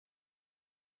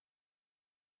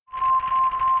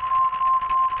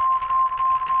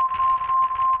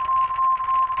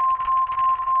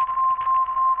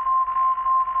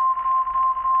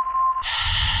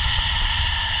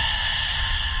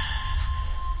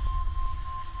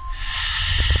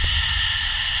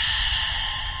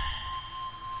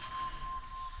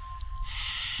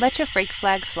Let Your Freak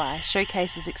Flag Fly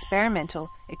showcases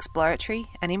experimental, exploratory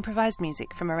and improvised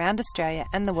music from around Australia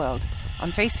and the world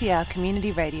on 3CR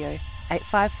Community Radio,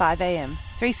 855 AM,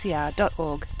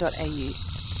 3cr.org.au.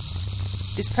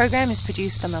 This program is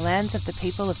produced on the lands of the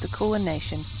people of the Kulin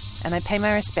Nation, and I pay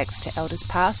my respects to elders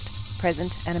past,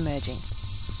 present and emerging.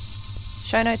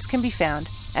 Show notes can be found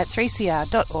at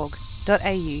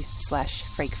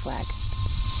 3cr.org.au/freakflag.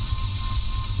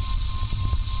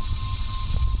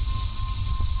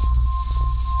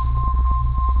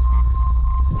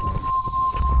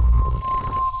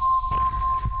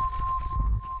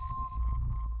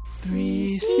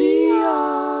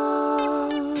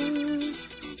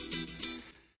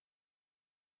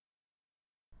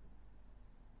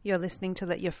 You're listening to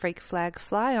Let Your Freak Flag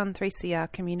Fly on 3CR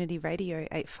Community Radio,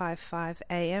 855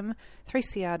 AM,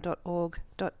 3cr.org.au.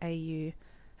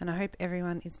 And I hope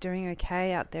everyone is doing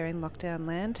okay out there in lockdown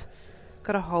land.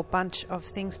 Got a whole bunch of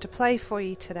things to play for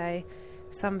you today.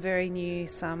 Some very new,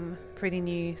 some pretty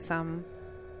new, some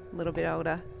a little bit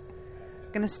older.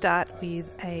 I'm going to start with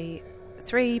a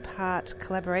 3-part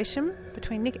collaboration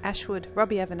between Nick Ashwood,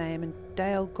 Robbie Avename and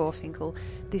Dale Gorfinkel.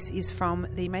 This is from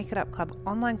the Make It Up Club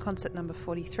online concert number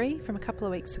 43 from a couple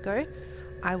of weeks ago.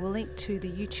 I will link to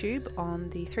the YouTube on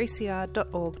the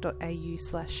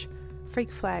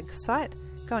 3cr.org.au/freakflag site.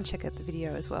 Go and check out the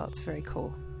video as well, it's very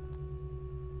cool.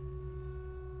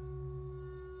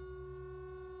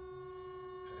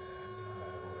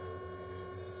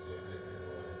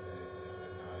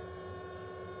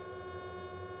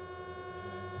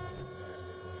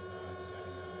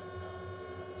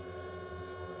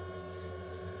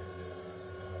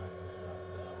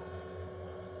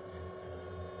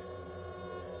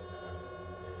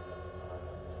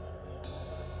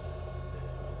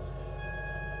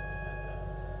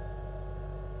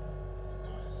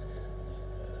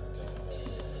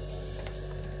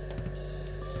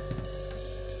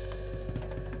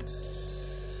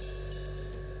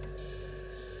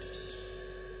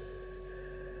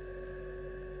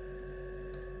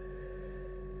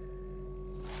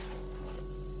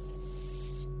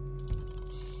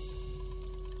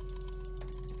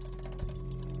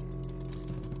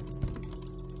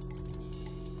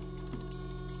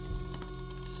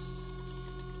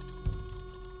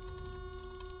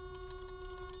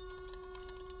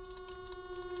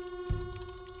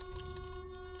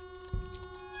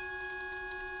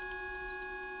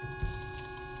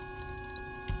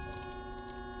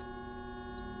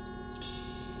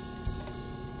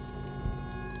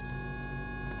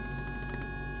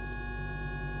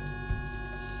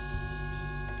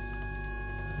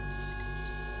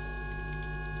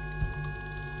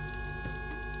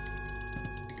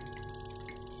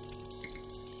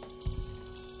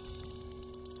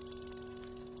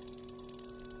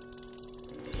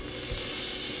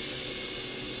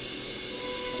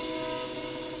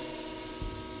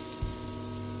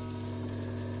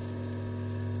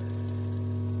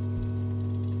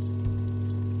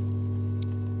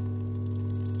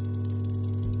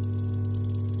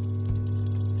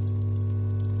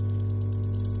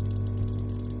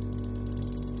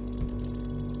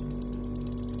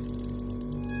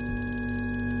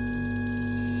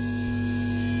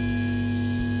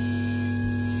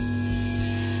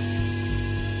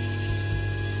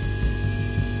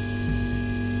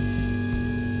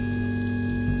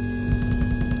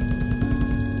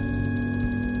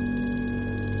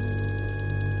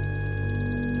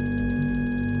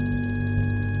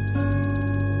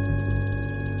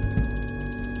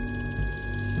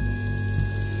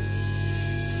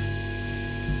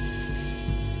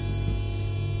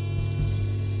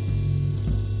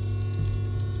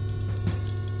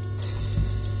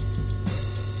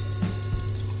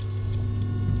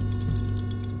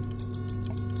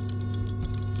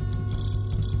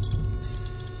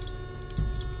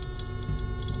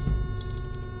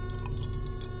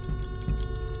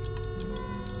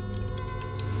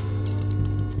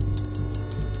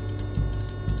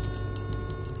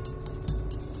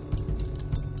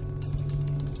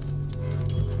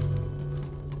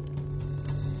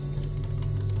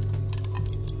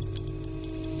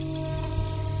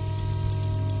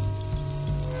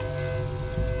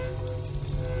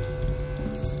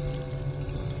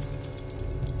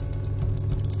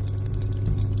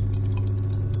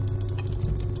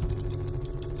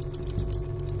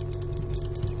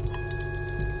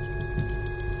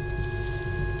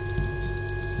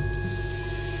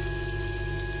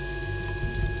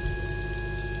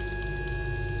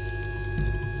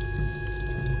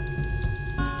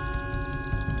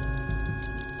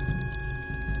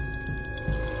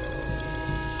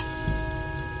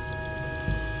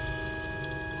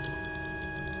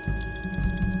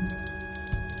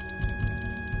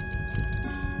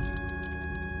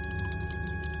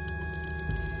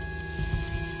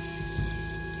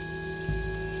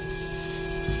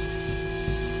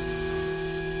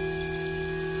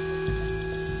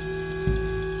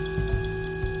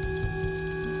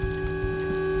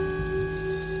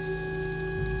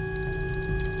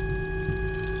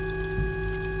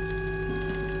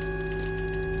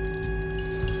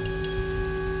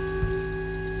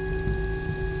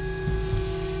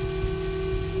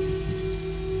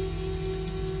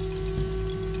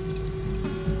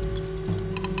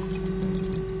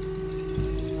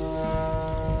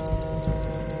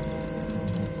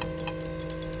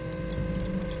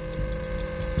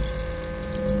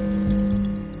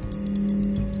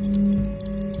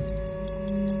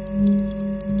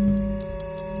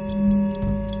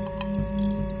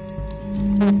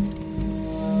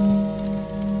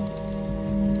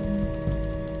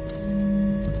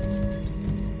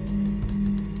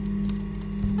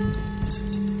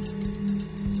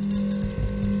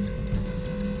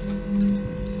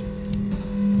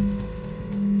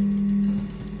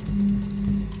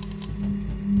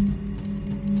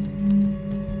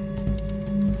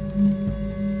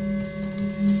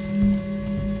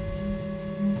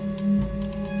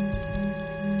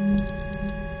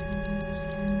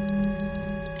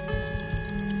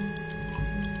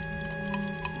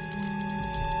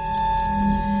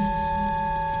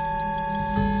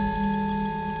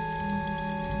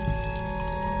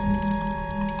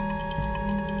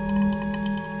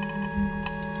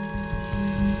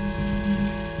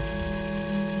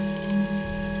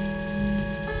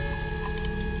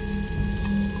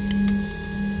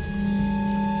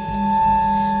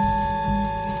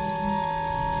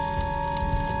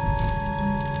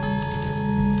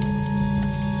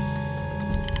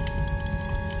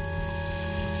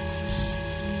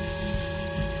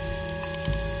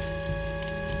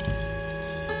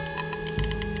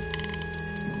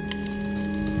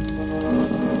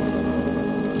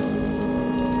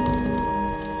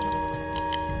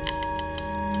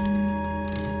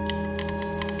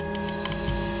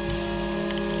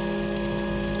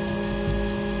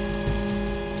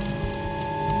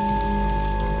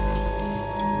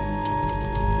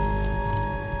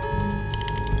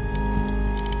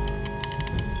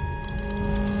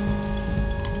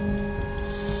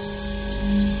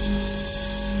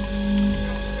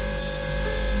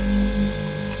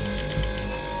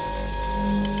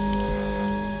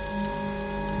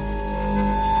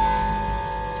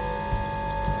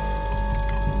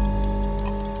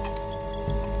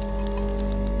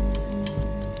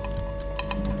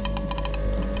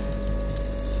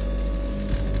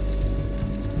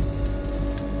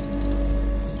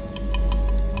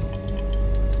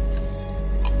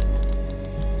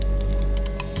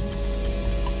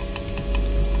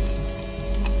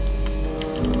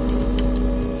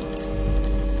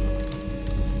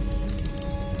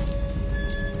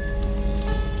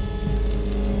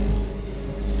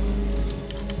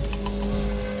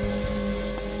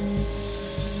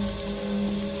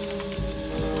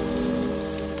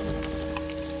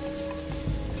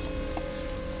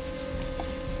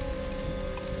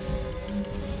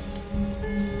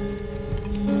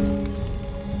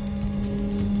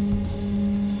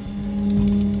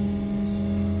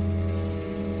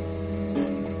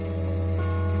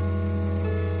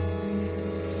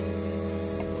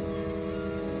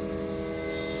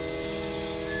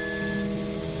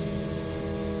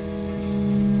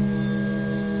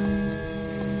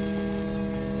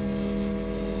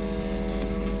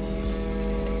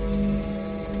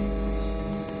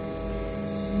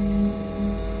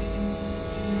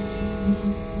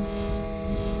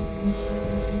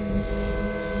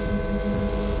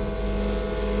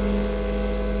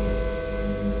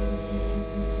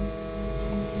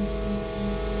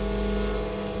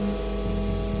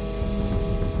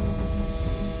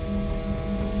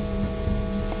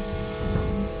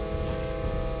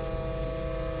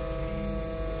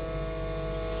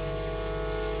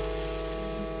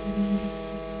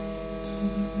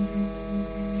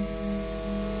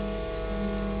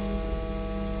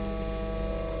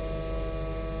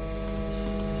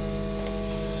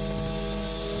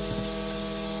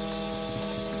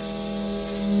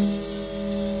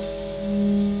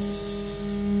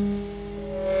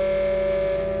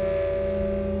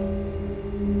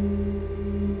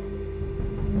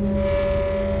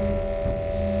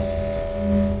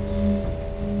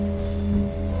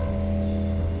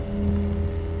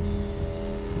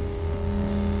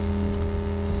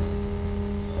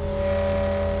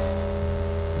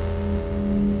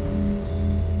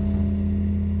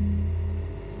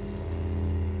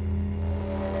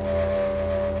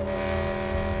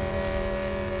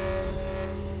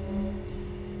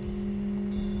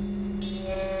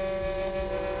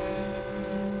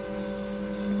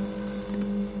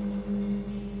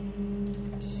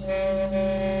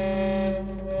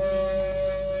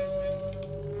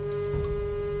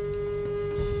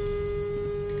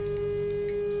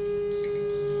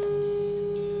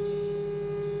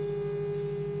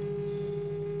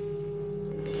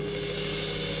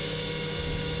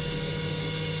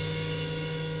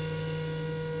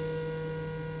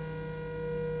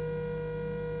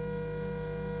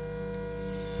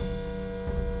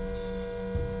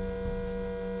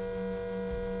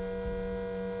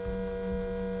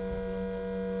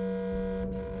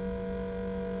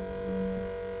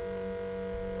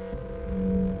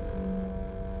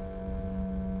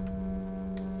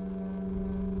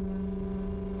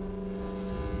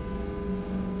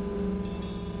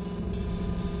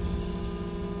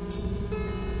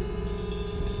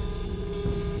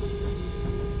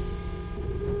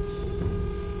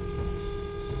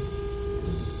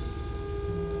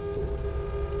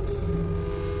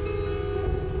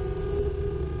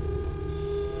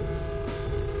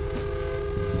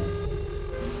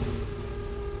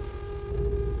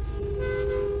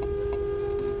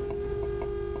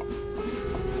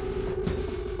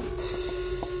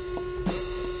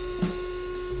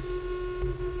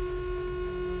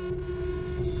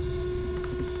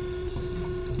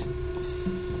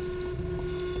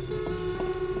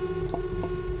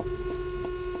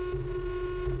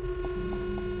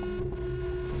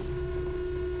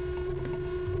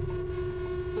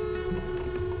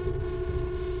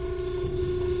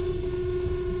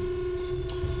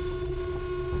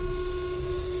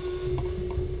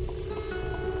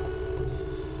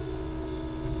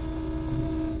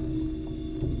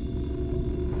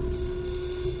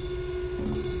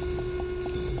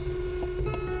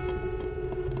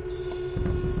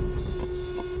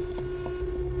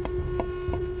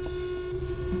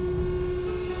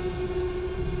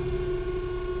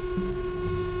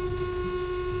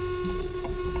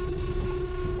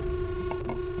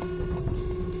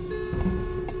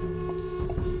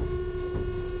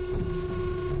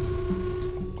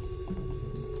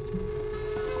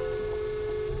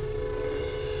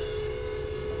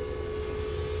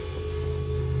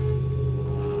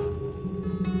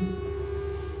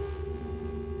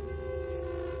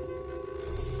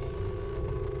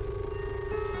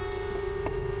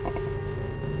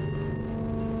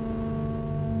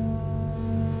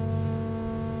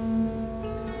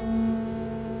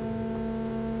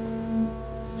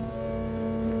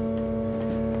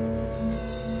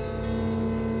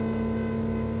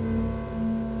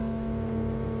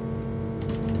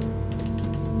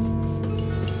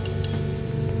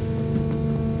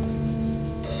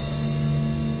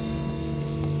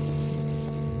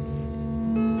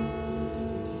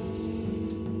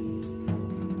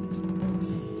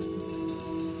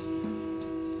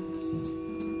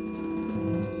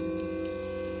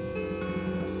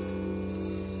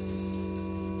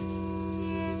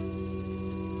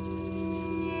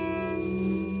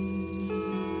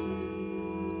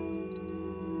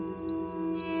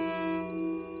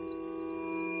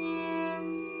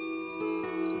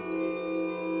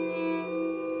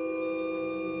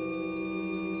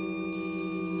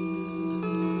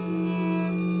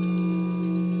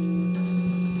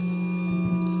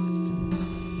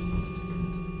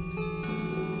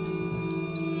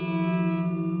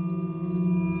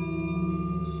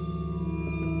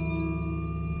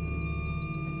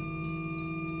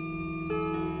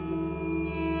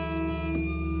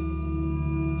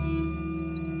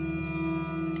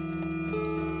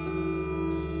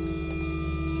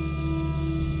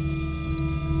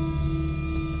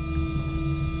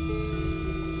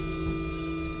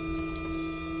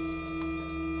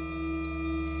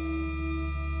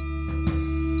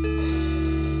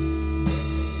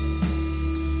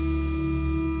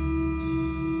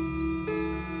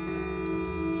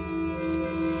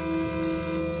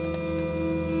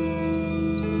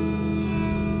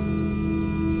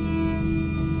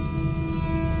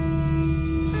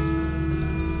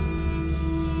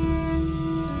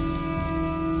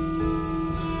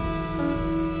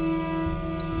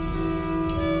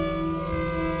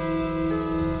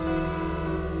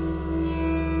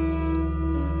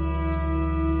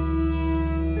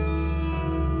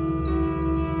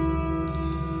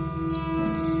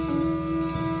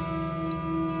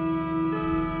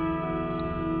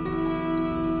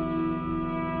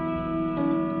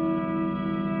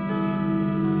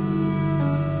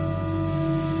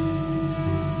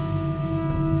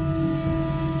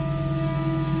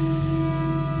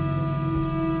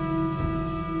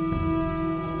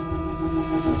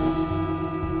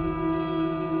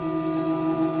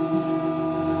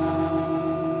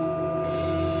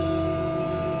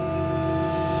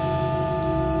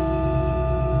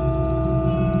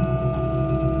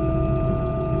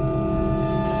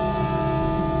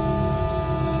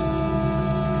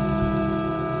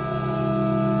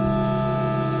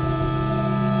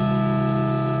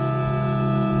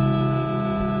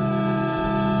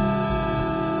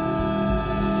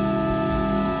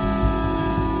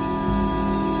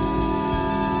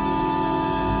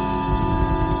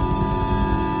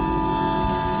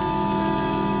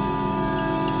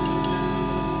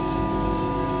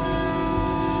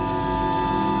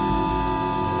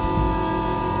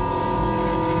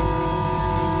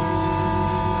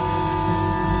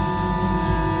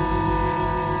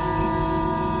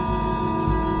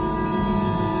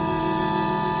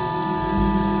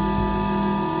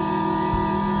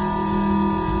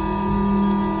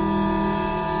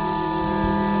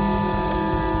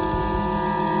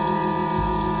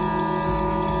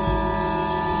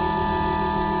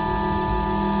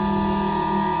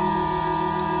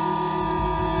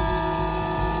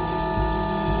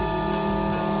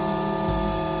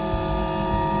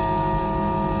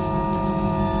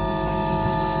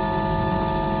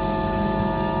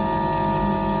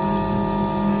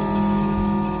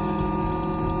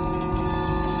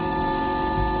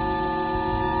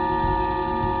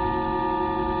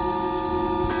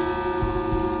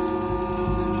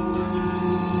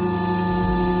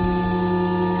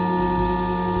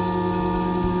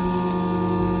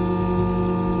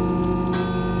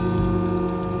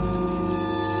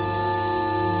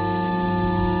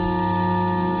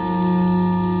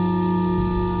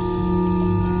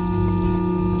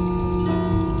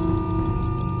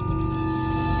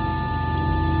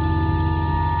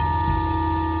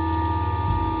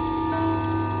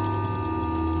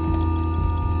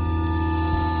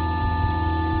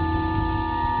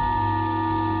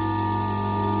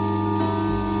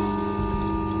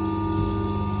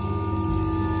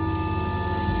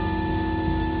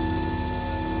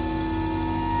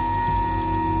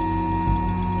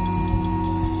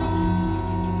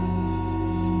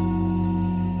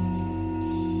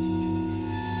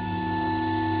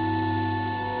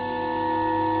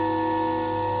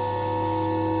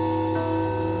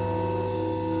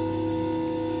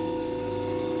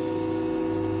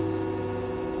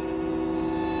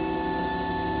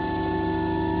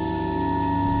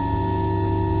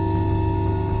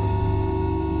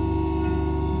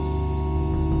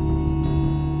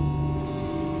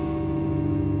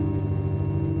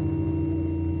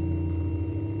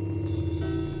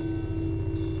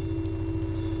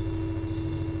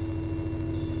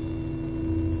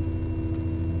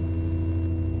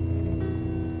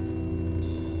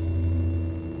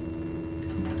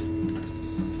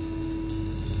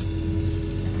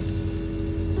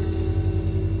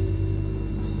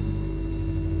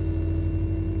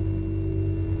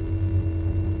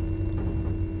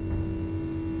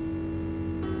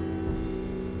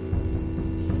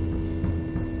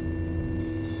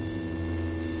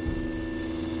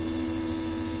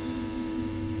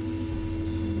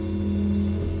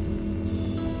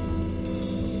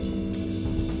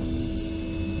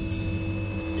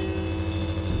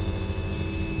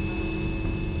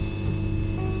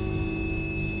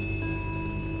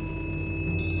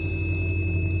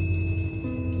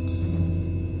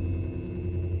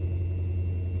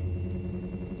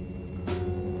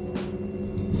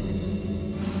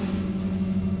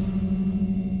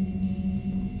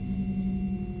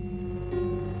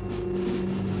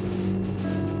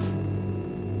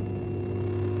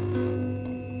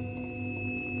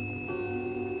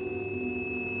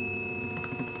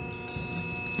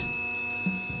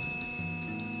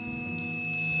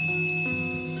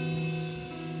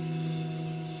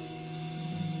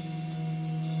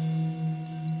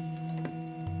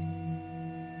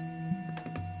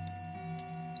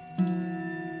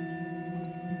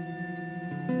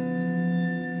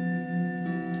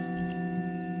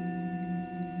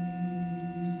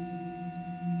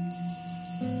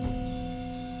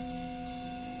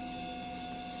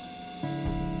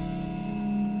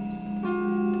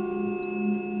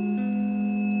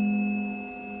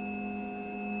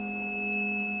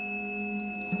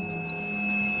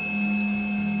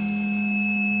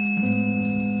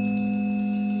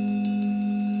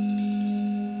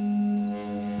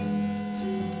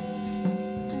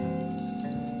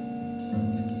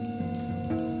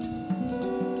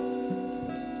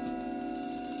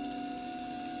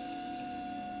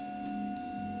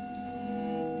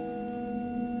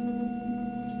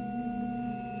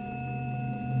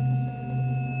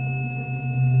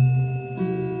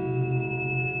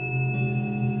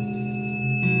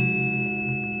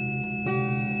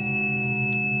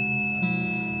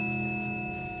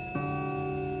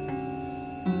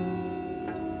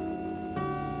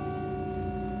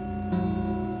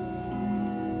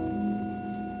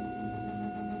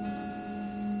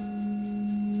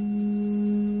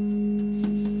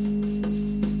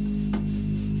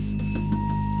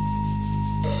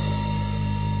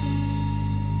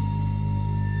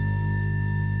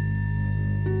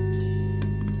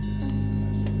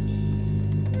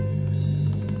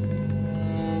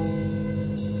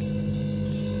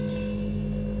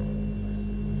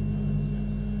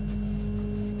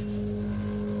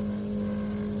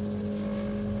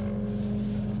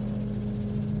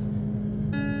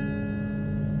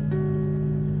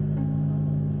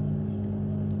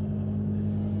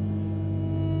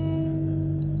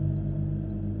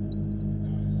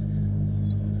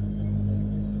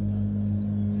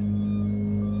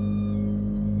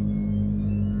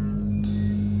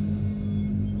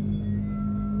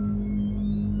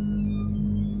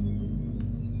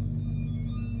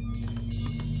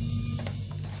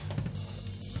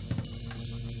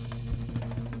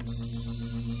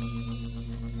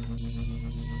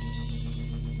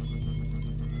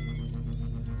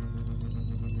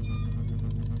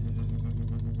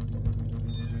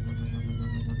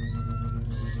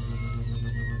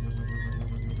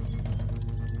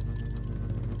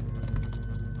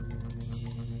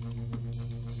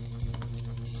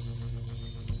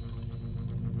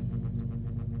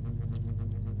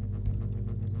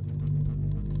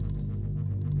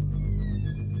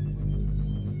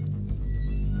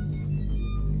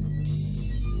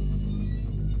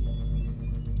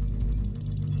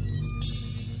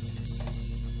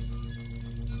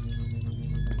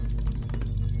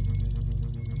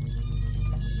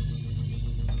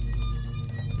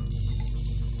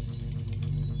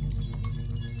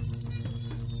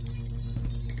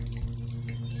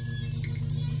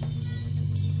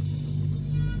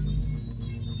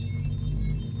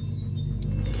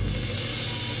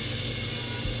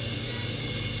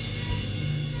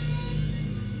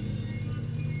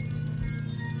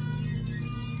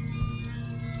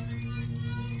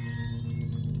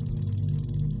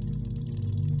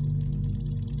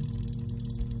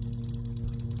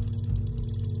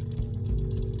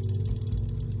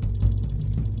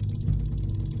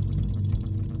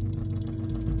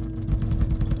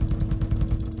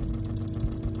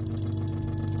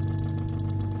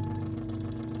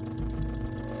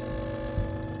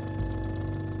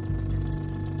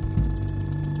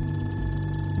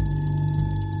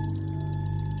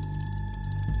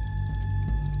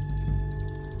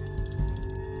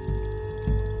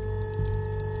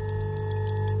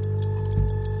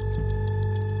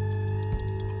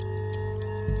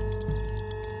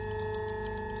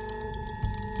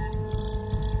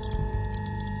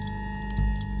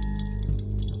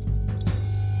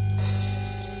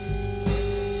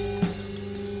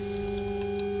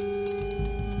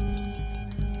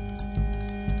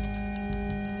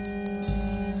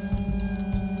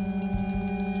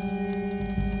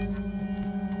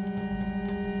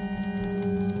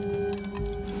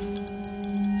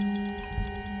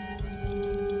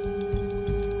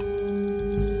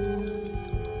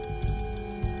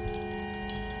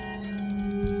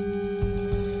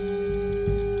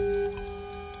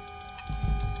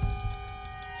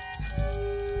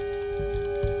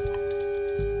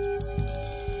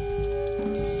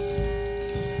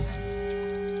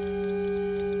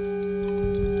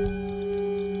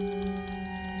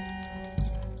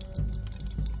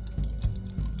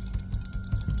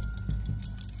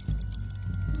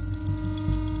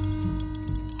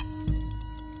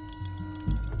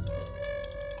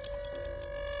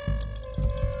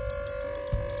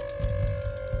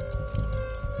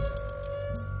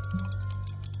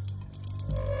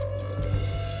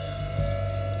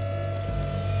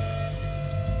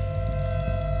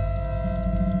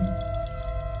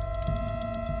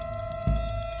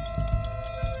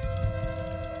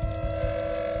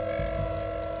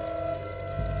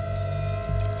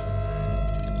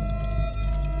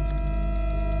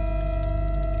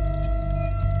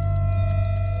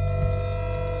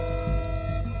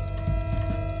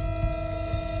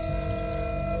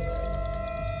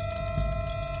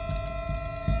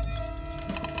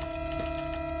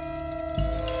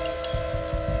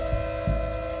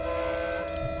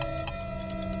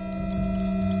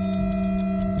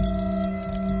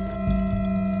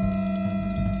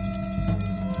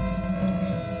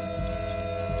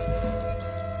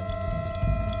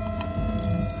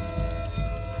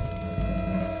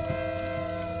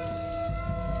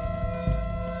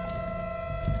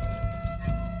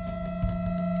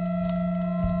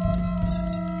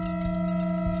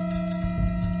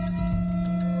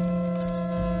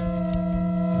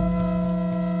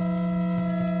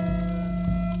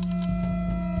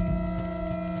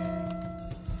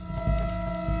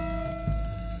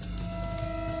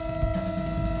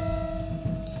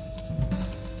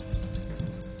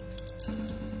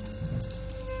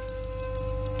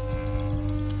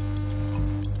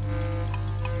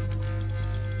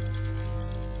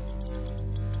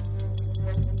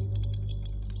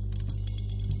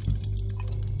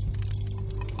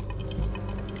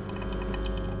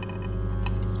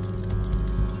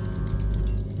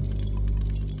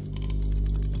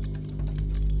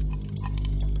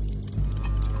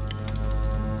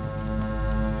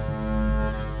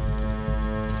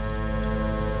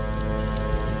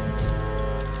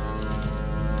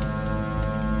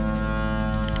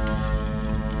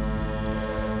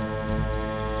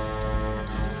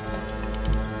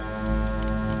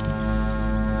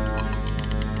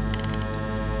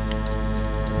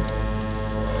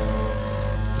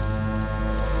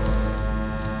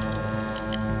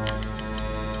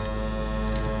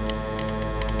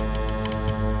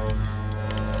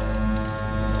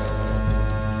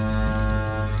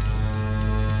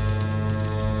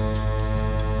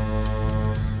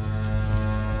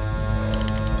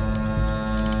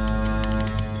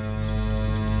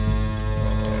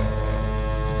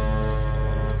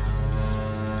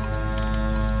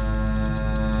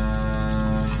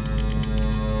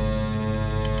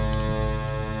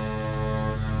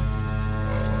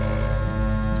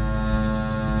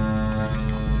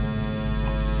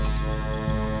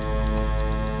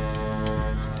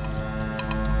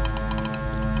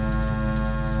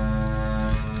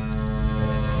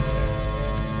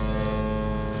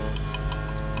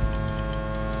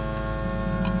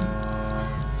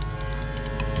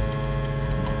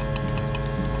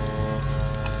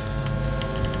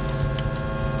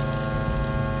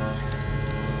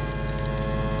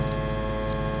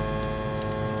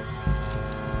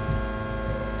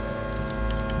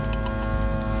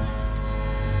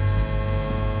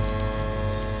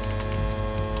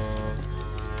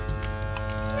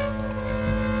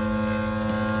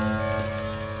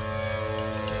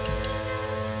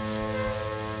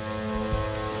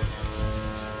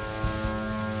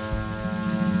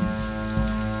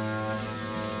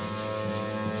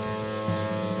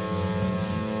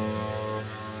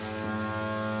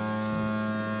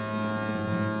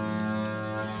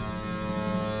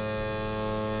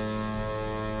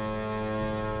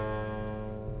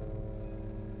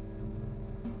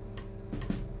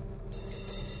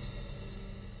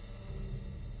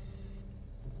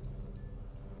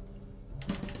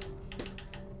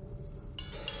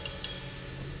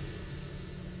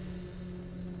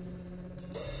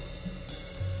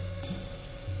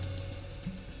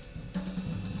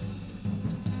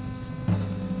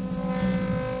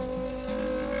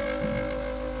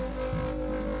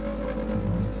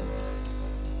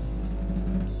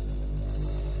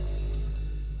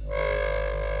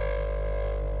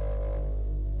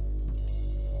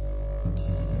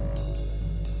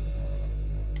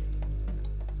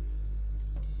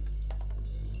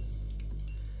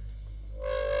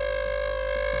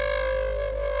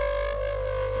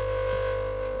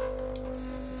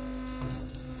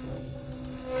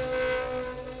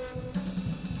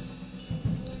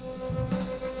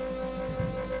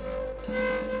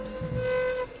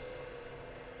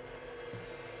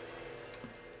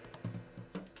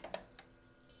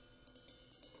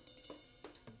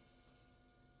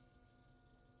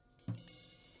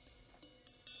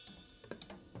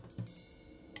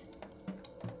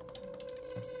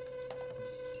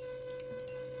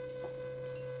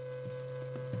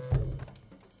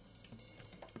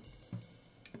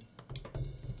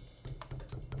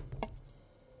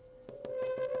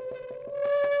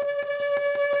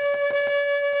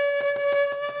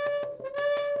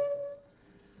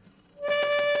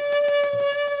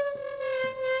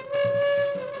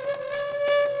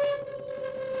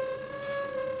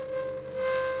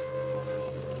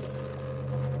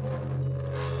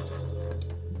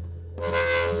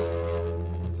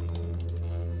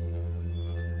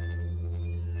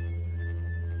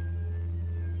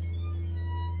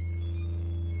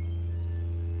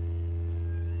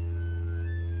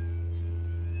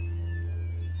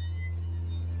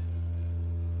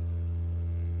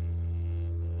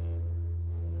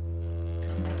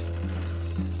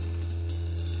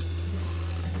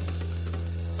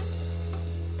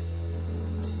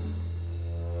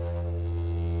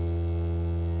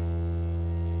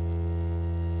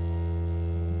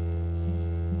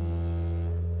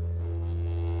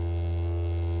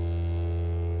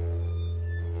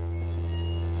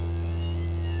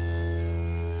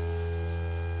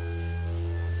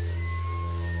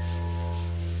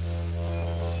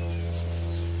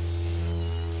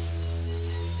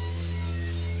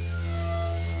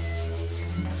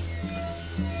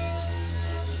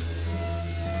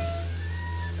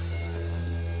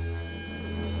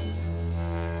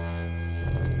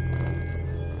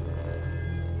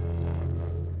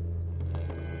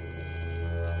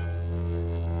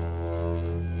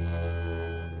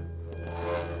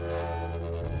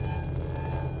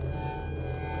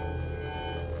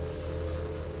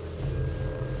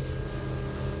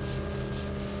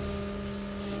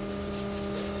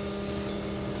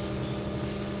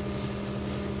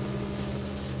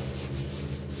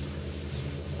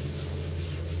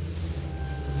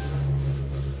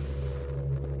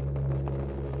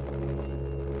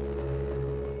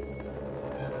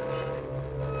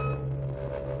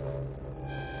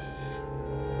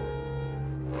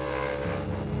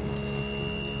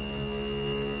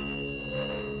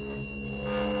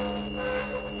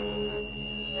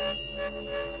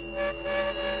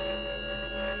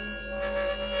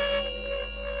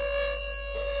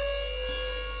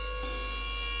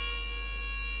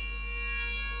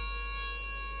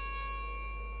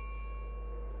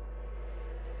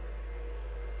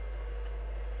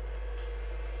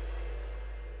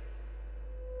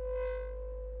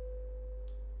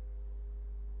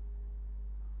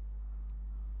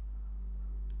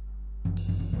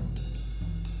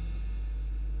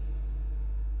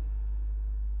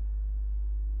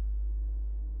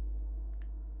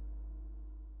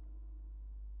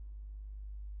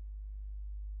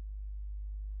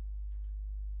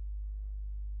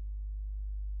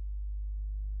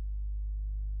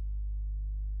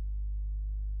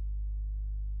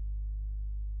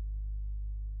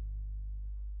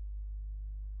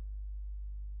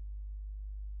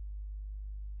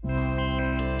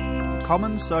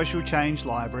 Commons Social Change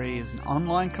Library is an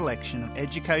online collection of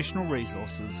educational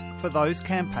resources for those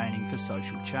campaigning for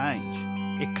social change.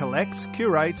 It collects,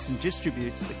 curates and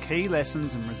distributes the key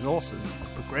lessons and resources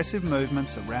of progressive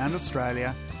movements around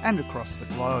Australia and across the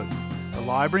globe. The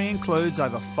library includes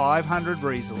over 500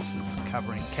 resources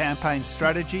covering campaign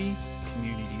strategy,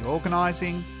 community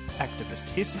organising, activist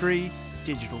history,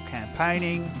 digital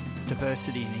campaigning,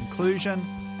 diversity and inclusion,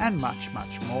 and much,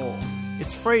 much more.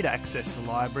 It's free to access the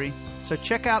library, so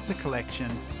check out the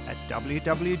collection at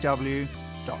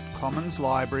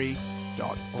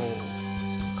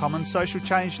www.commonslibrary.org. Commons Social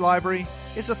Change Library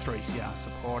is a 3CR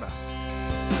supporter.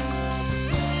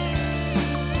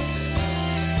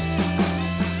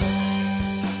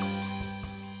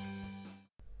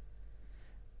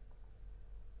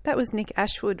 That was Nick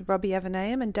Ashwood, Robbie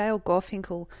Avenayam and Dale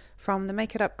Gorfinkel from the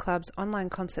Make It Up Club's online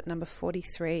concert number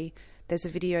 43. There's a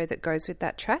video that goes with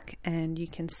that track and you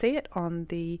can see it on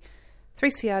the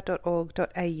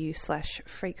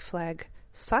 3cr.org.au/freakflag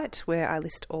site where I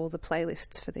list all the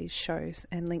playlists for these shows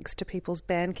and links to people's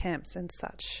band camps and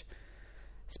such.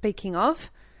 Speaking of,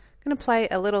 I'm going to play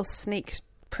a little sneak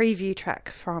preview track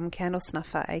from Candle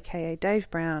Snuffer, aka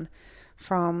Dave Brown,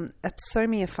 from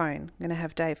Apsomeophone. I'm going to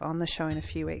have Dave on the show in a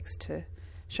few weeks to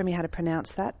show me how to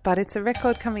pronounce that. But it's a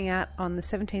record coming out on the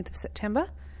 17th of September.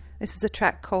 This is a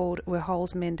track called Were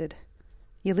Holes Mended.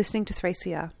 You're listening to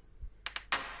 3CR.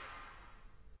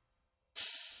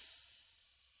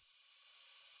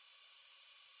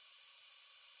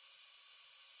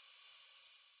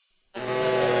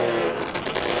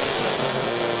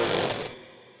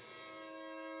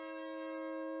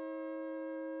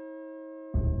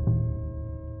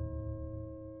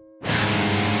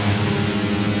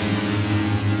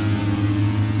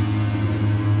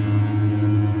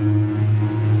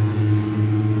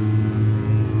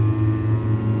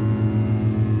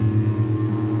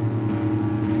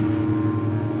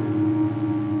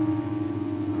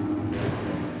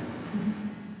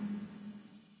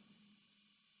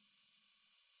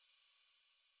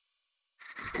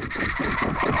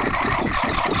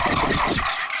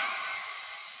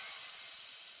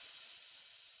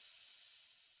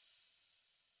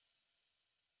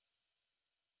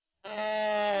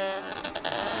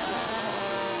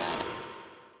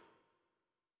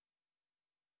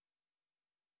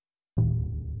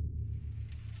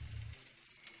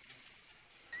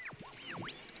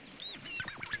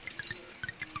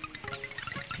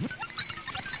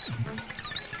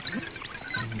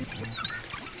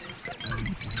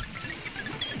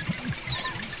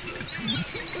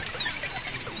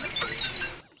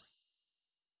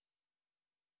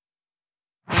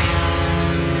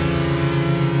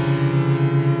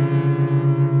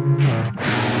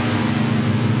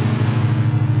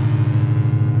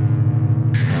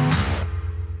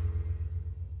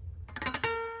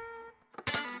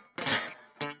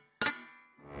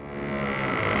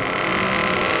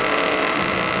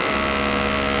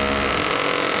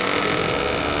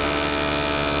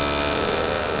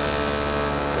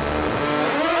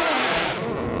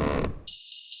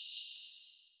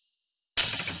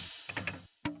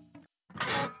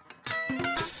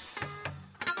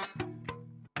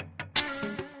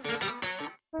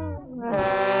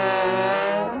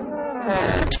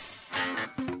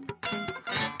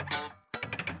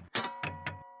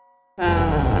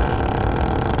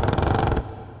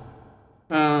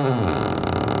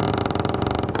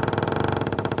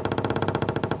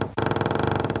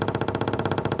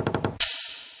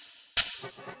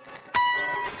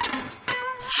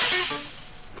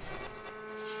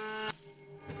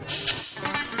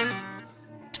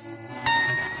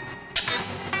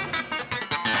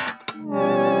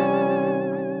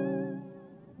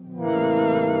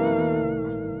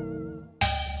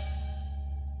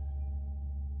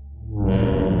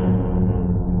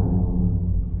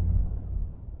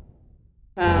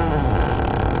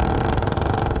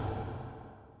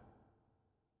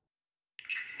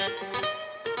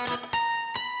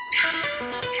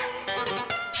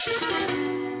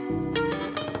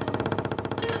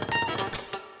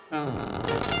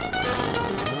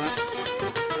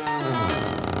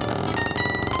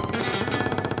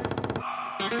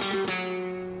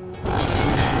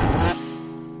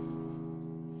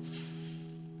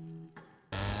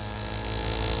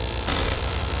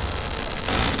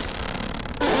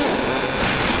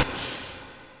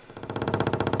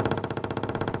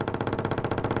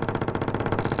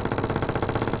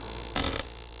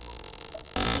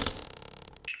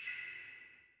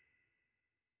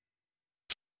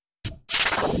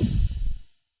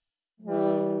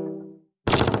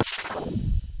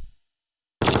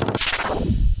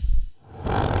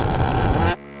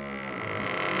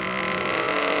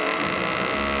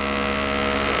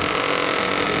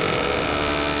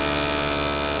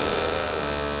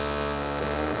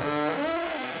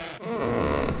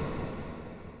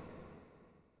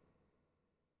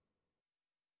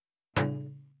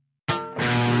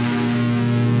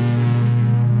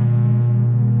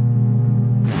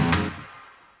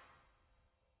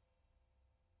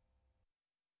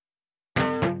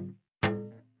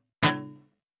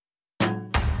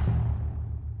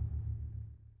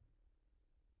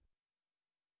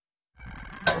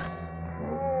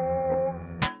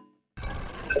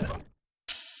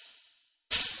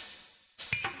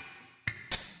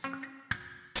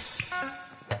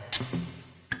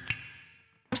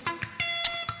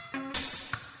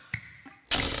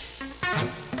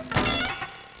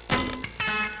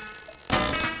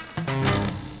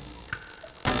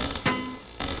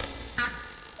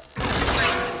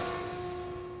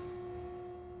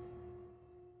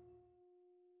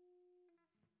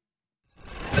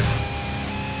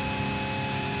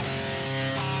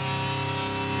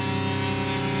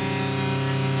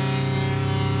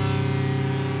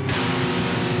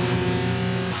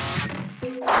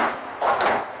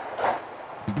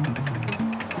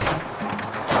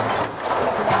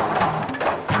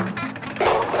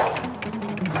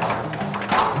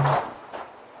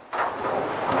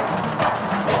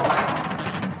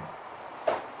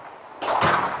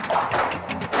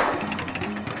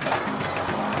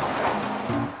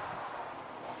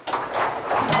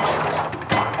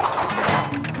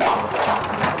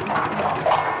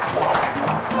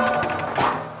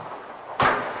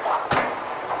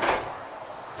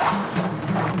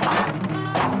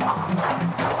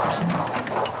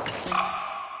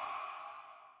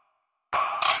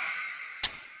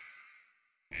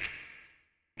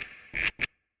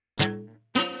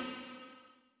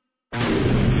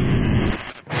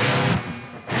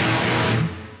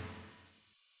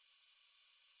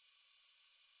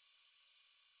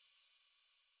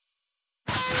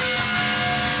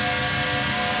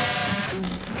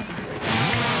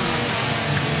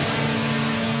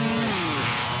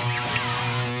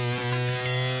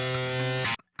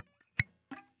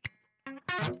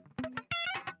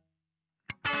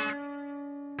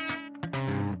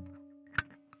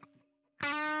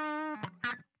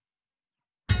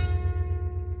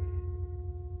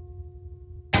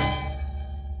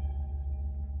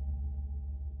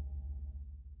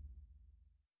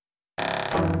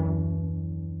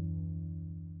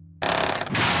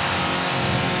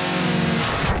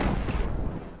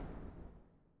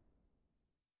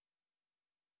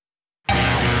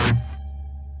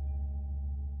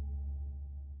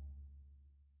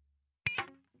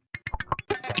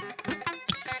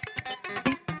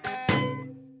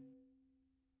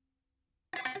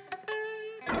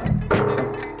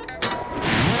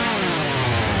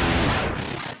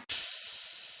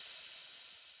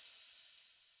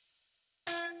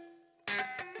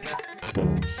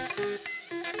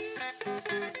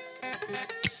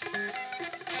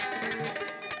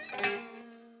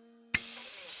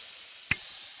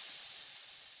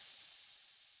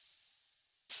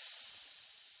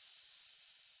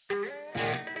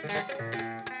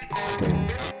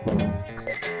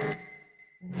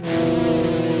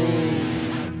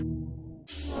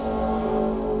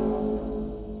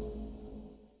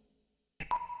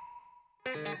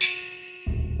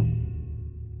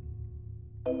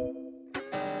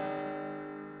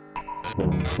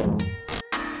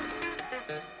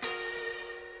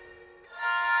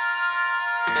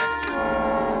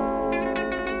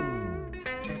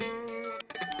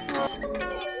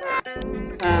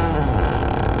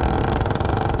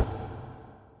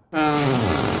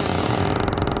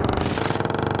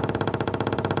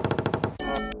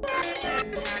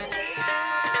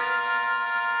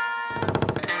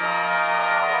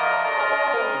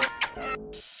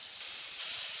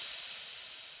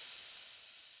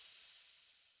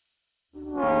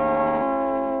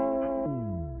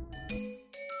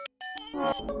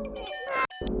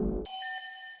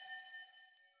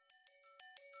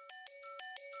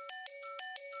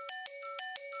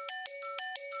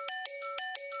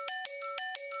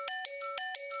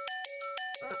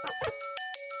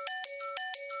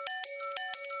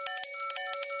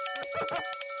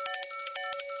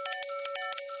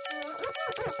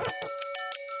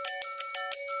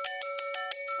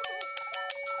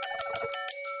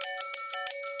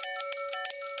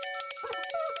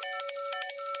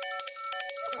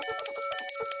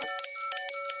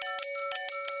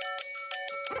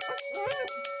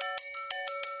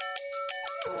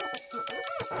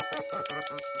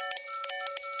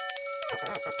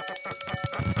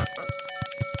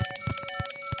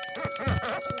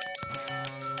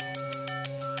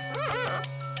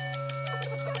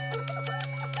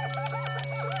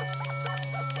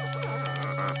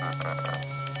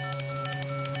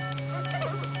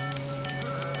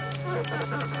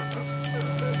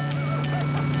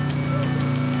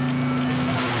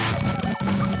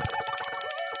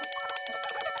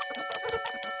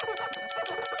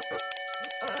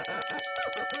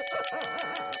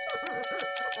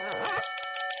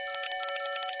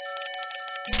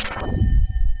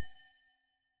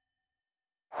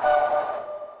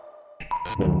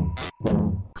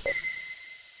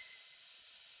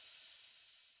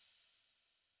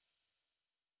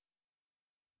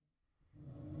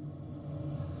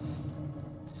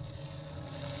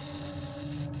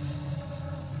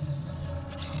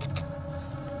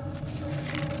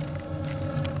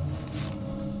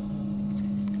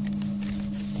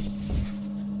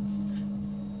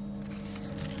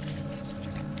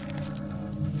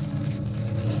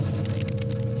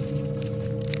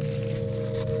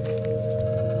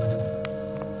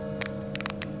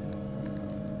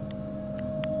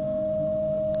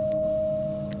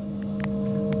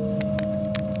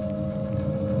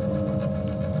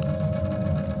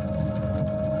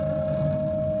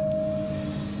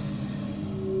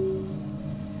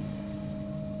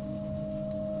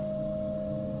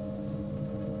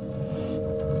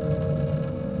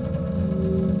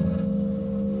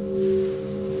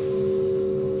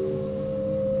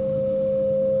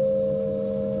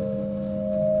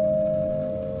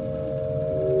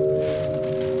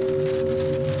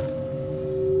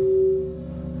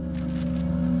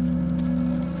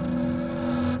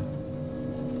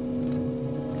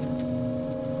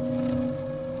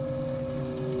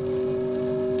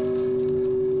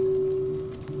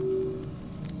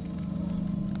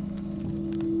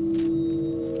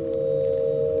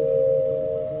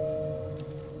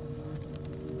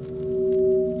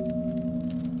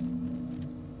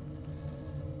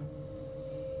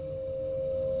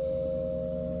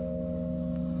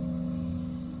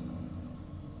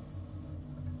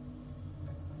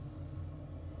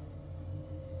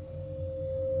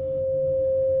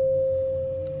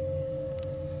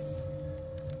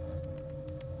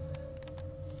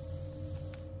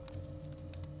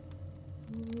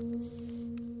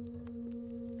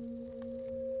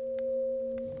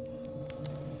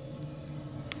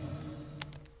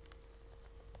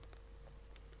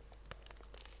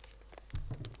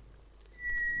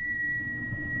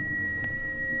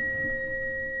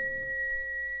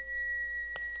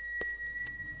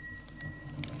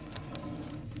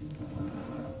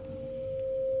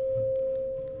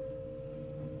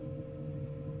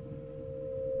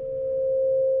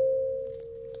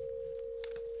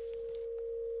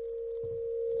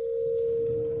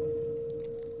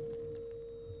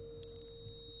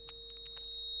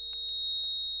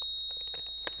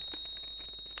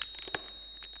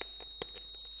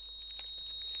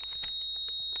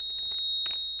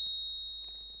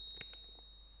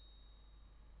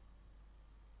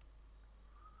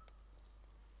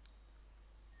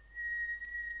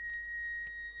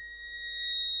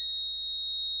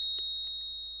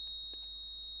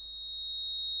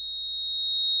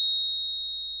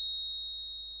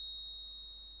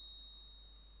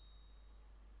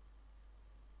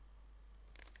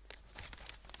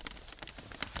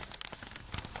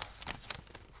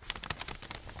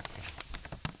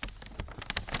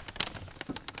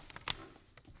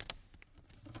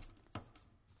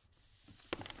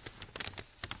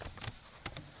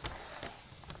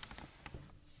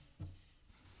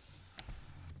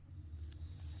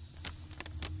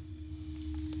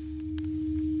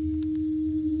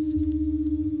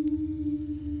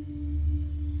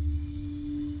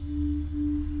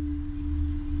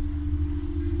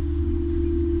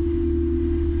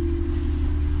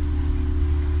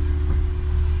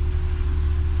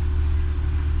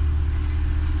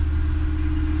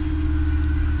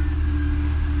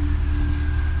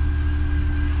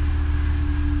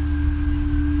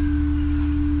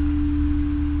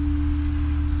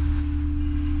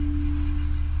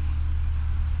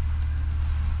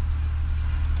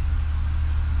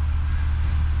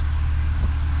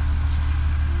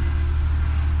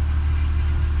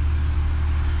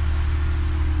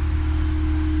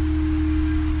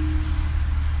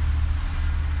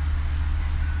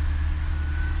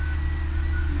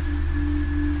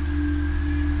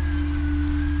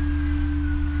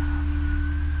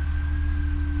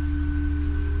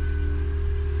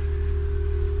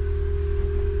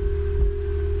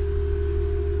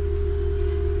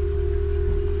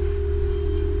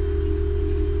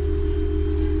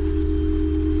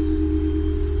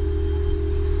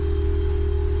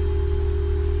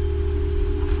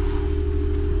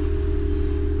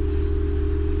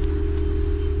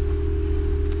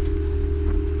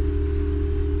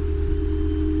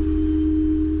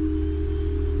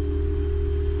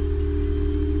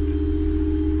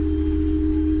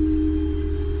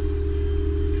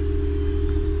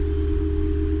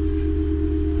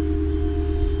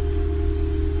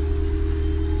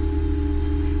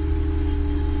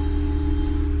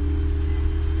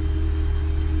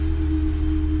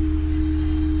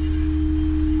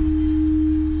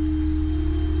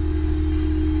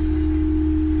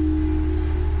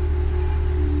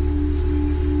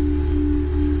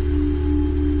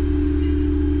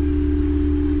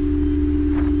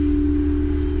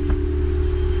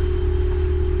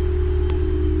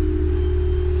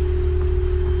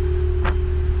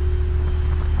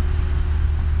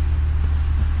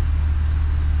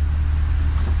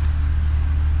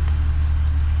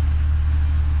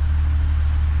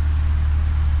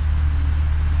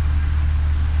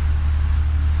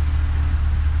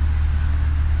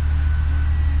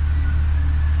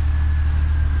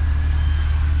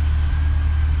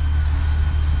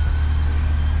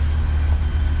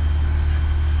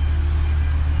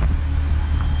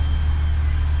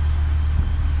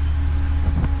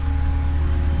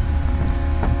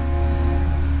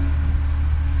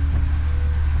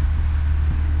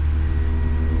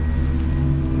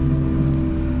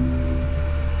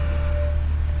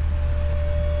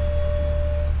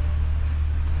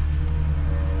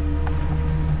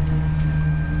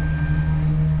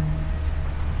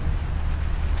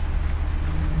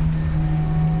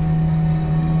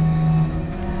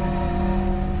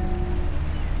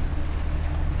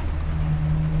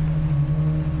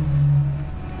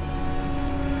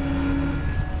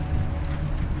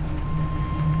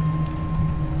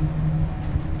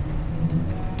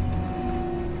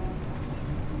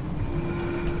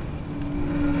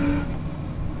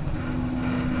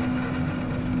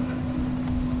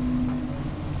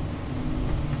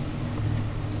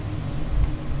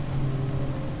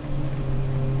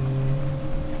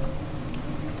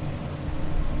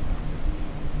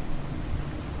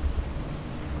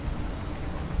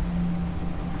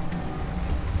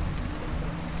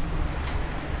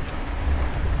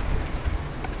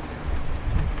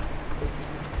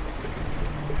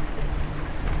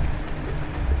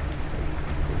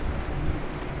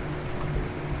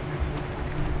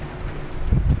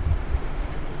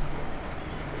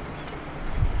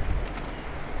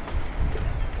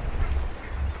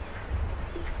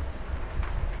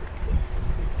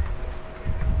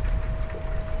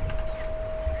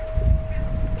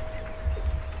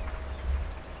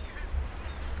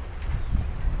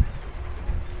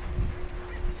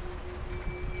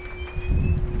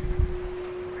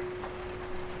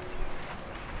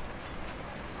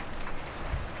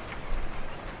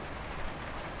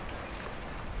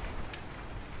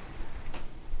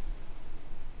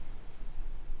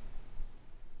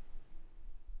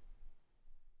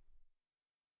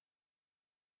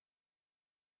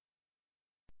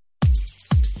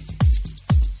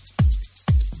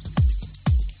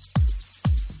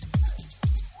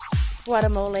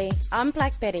 Guatemala. I'm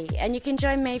Black Betty, and you can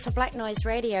join me for Black Noise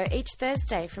Radio each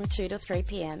Thursday from 2 to 3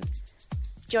 p.m.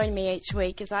 Join me each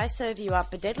week as I serve you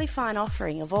up a deadly fine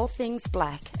offering of all things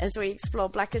black as we explore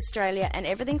Black Australia and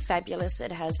everything fabulous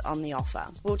it has on the offer.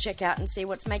 We'll check out and see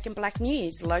what's making black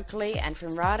news locally and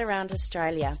from right around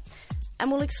Australia.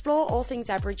 And we'll explore all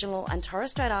things Aboriginal and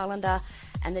Torres Strait Islander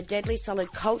and the deadly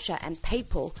solid culture and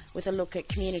people with a look at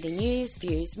community news,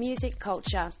 views, music,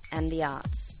 culture and the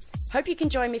arts. Hope you can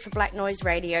join me for Black Noise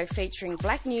Radio featuring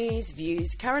black news,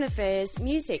 views, current affairs,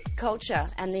 music, culture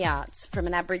and the arts from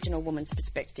an Aboriginal woman's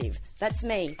perspective. That's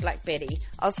me, Black Betty.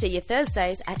 I'll see you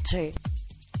Thursdays at 2.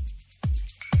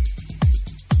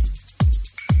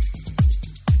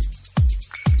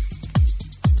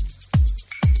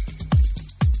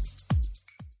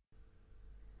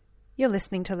 You're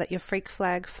listening to Let Your Freak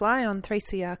Flag Fly on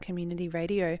 3CR Community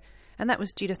Radio, and that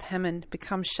was Judith Hammond,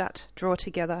 Become Shut, Draw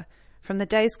Together, from the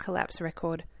Days Collapse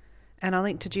record. And I'll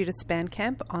link to Judith's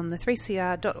Bandcamp on the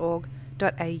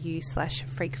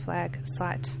 3cr.org.au/freakflag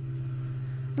site.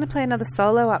 I'm going to play another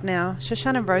solo up now,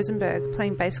 Shoshana Rosenberg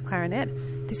playing bass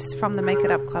clarinet. This is from the Make It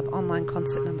Up Club online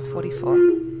concert number 44.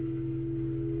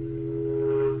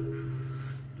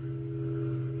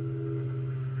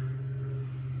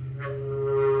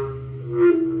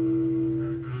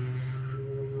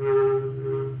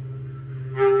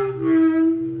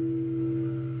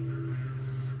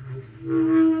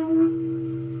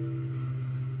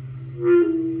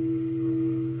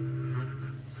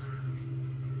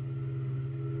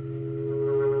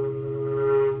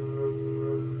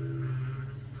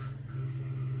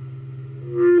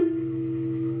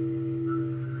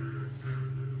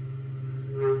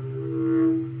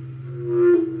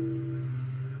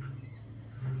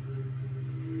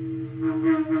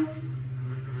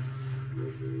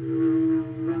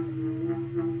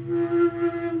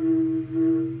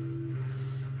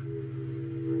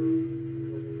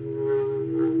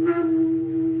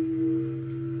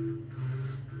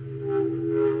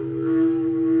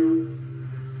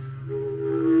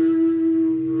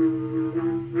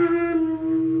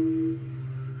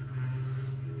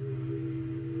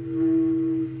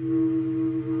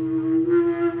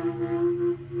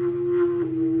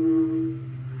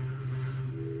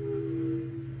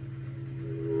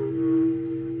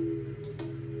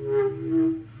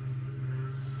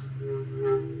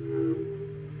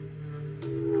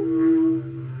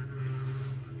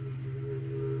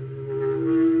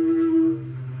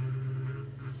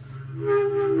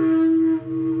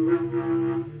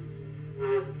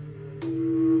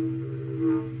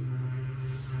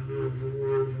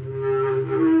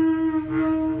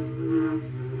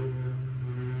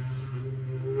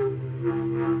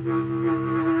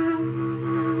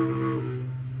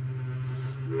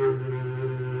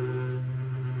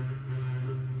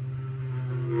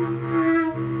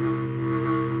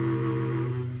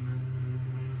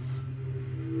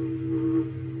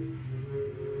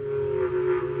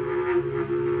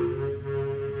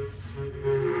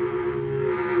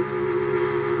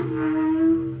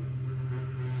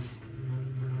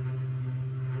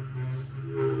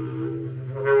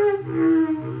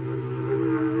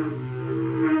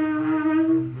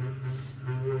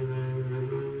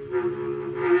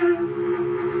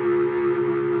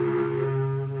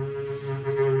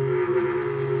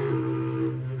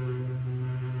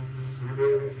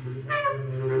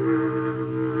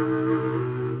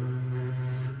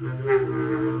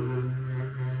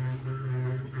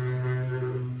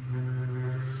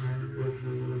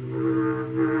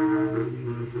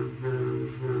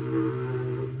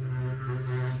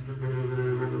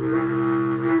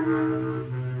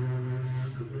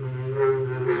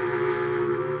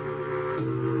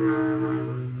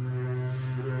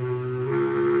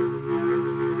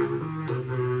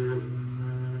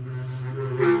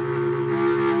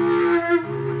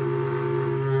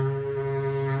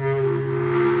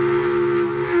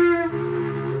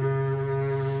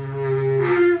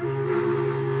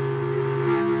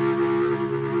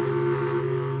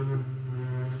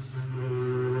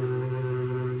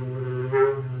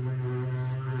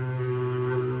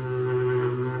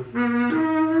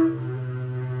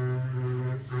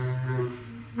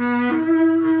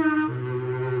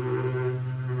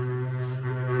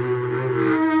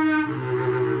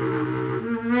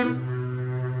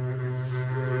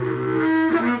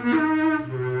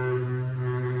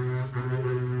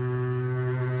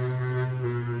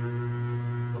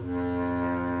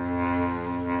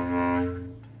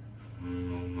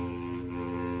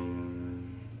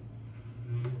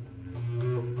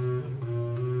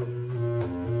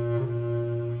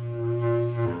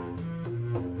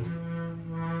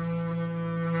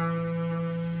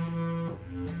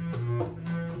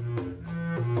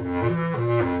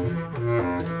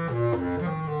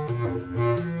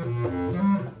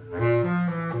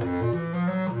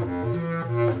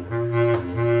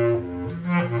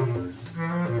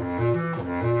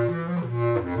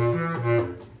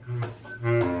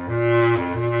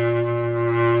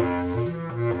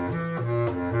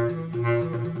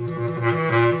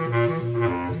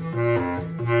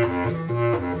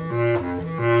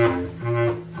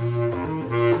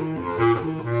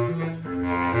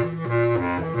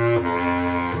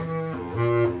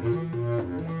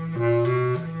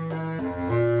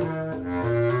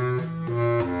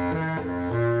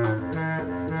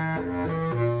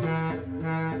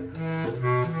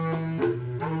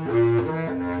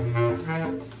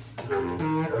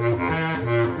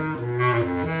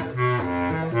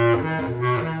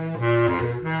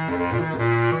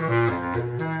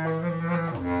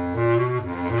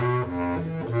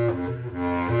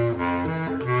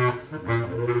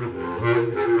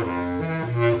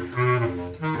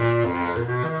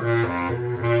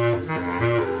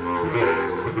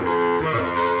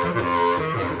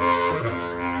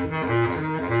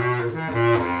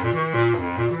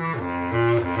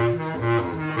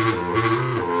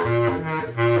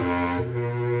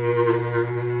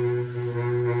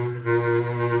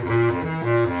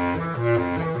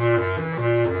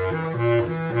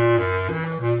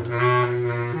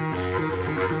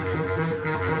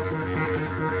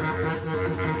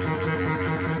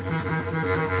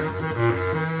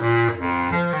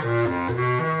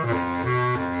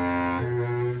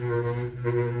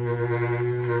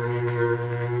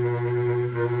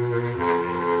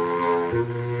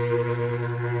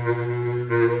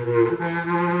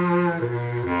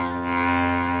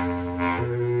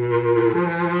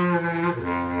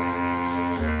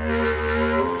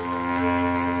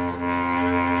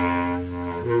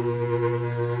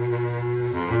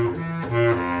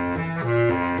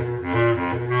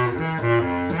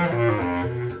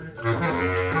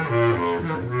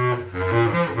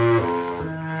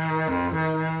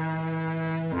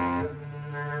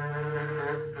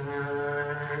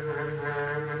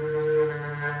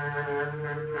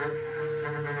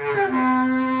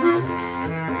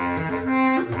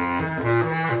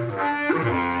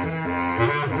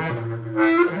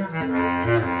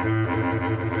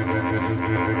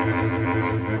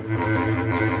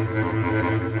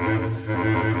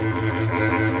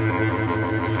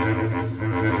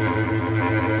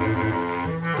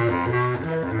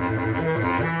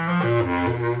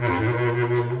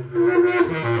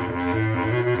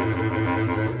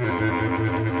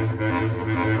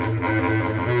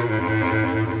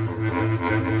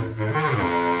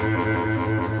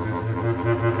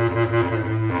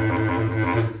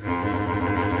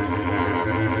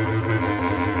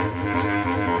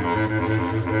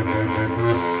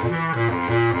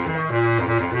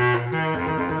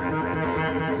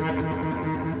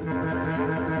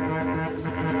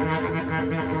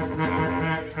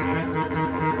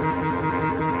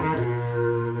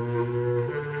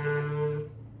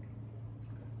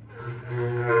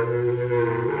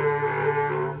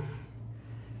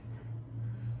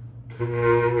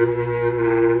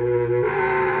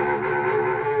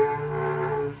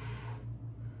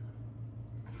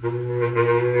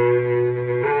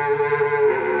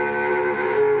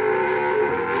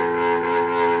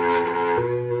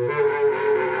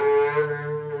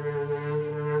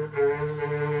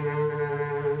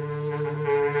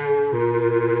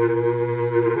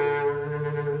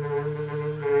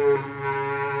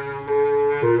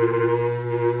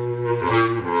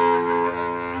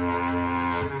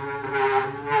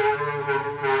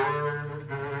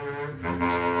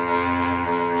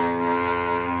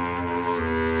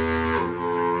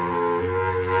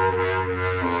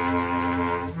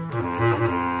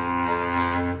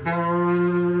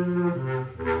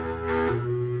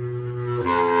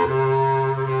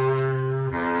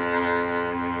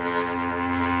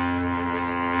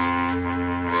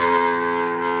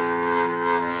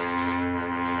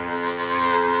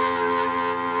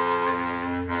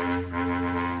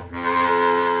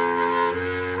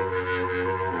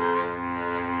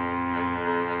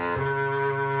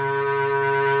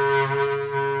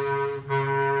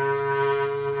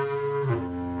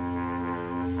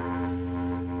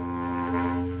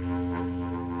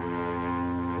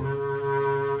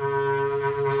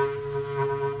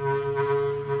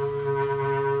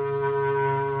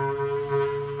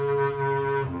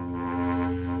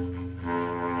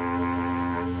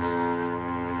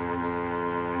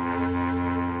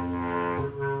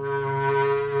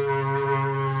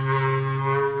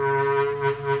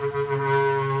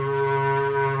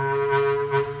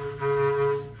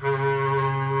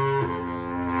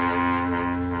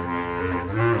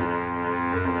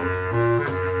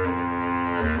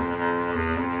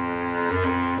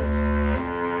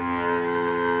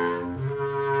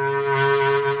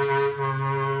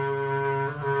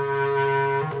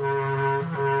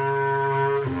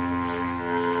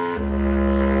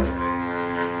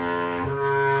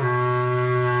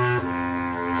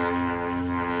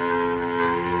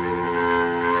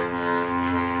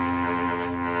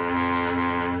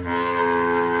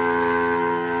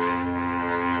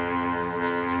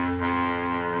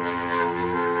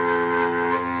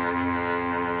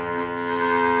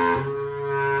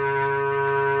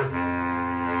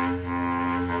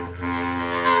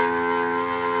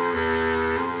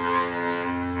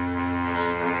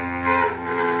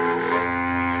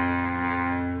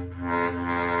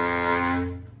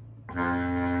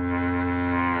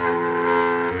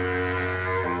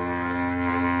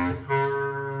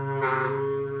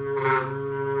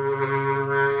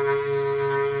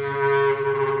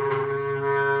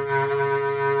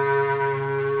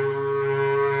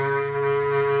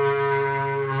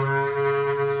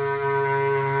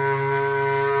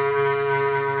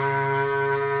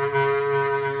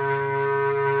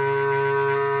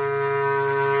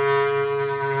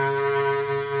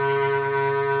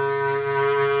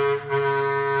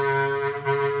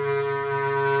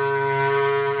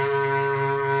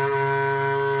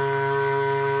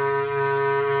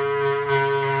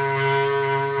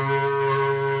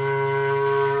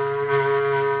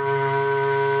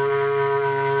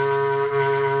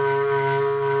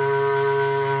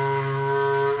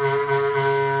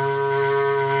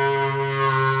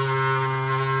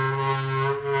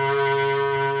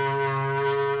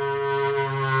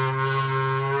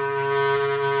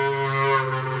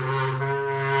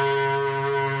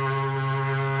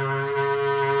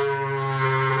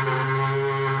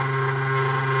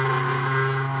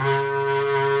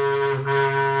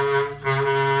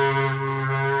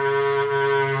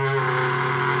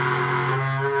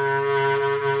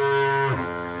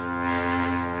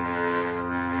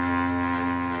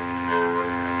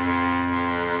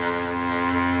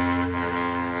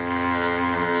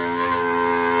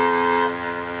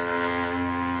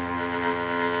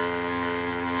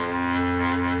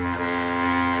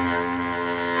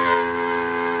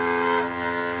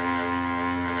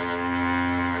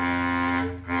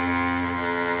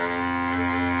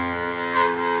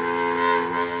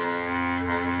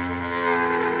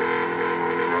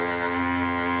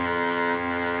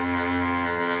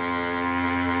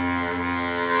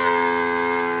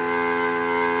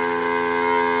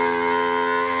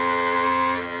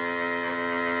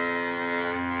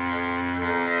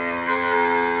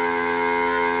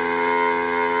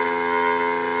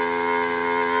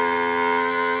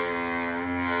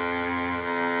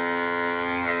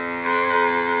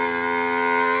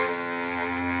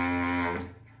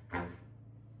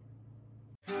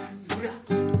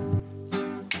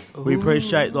 We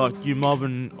appreciate like you mob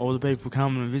and all the people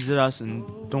coming and visit us and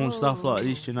doing stuff like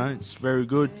this, you know. It's very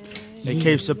good. It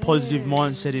keeps a positive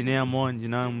mindset in our mind, you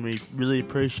know, and we really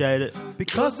appreciate it.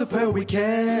 Because of her we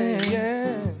can,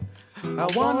 yeah. I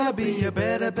wanna be a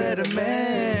better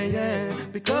man, yeah.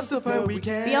 Because of her we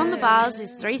can. Beyond the Bars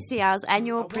is 3CR's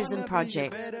annual prison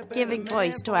project, giving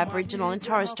voice to Aboriginal and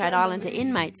Torres Strait Islander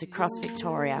inmates across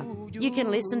Victoria. You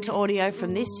can listen to audio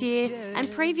from this year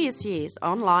and previous years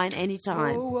online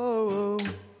anytime.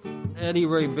 How do you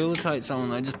rehabilitate someone?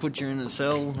 They just put you in a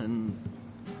cell and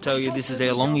tell you this is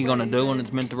how long you're going to do, and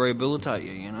it's meant to rehabilitate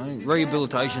you, you know.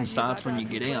 Rehabilitation starts when you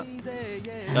get out.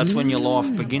 That's when your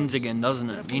life begins again, doesn't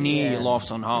it? In here, your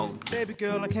life's on hold. Just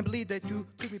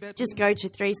go to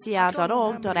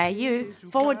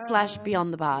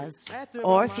 3cr.org.au/Beyond the Bars.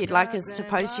 Or if you'd like us to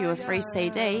post you a free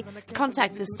CD,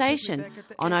 contact the station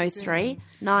on 03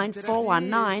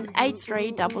 9419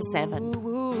 8377.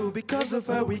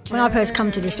 When I first come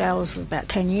to this jail, it was about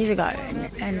 10 years ago,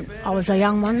 and I was a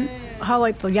young one. A whole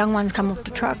heap of young ones come off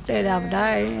the truck there the other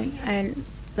day, and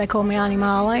they called me Auntie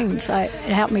Marlene, so it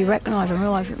helped me recognise and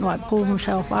realise, like, pull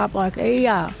myself up, like,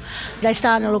 yeah. They're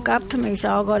starting to look up to me,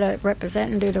 so I've got to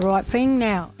represent and do the right thing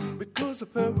now.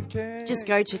 Just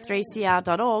go to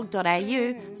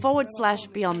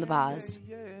 3cr.org.au/Beyond the Bars.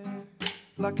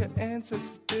 Like an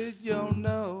ancestor, you'll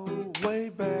know, way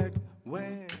back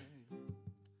when.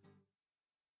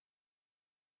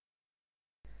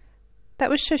 That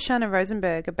was Shoshana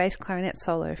Rosenberg, a bass clarinet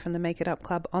solo from the Make It Up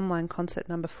Club online concert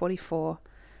number 44.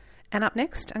 And up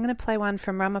next, I'm going to play one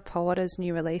from Rama Pawada's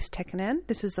new release, Tekanan.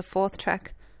 This is the 4th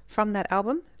track from that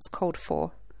album. It's called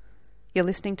 4. You're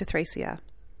listening to 3CR.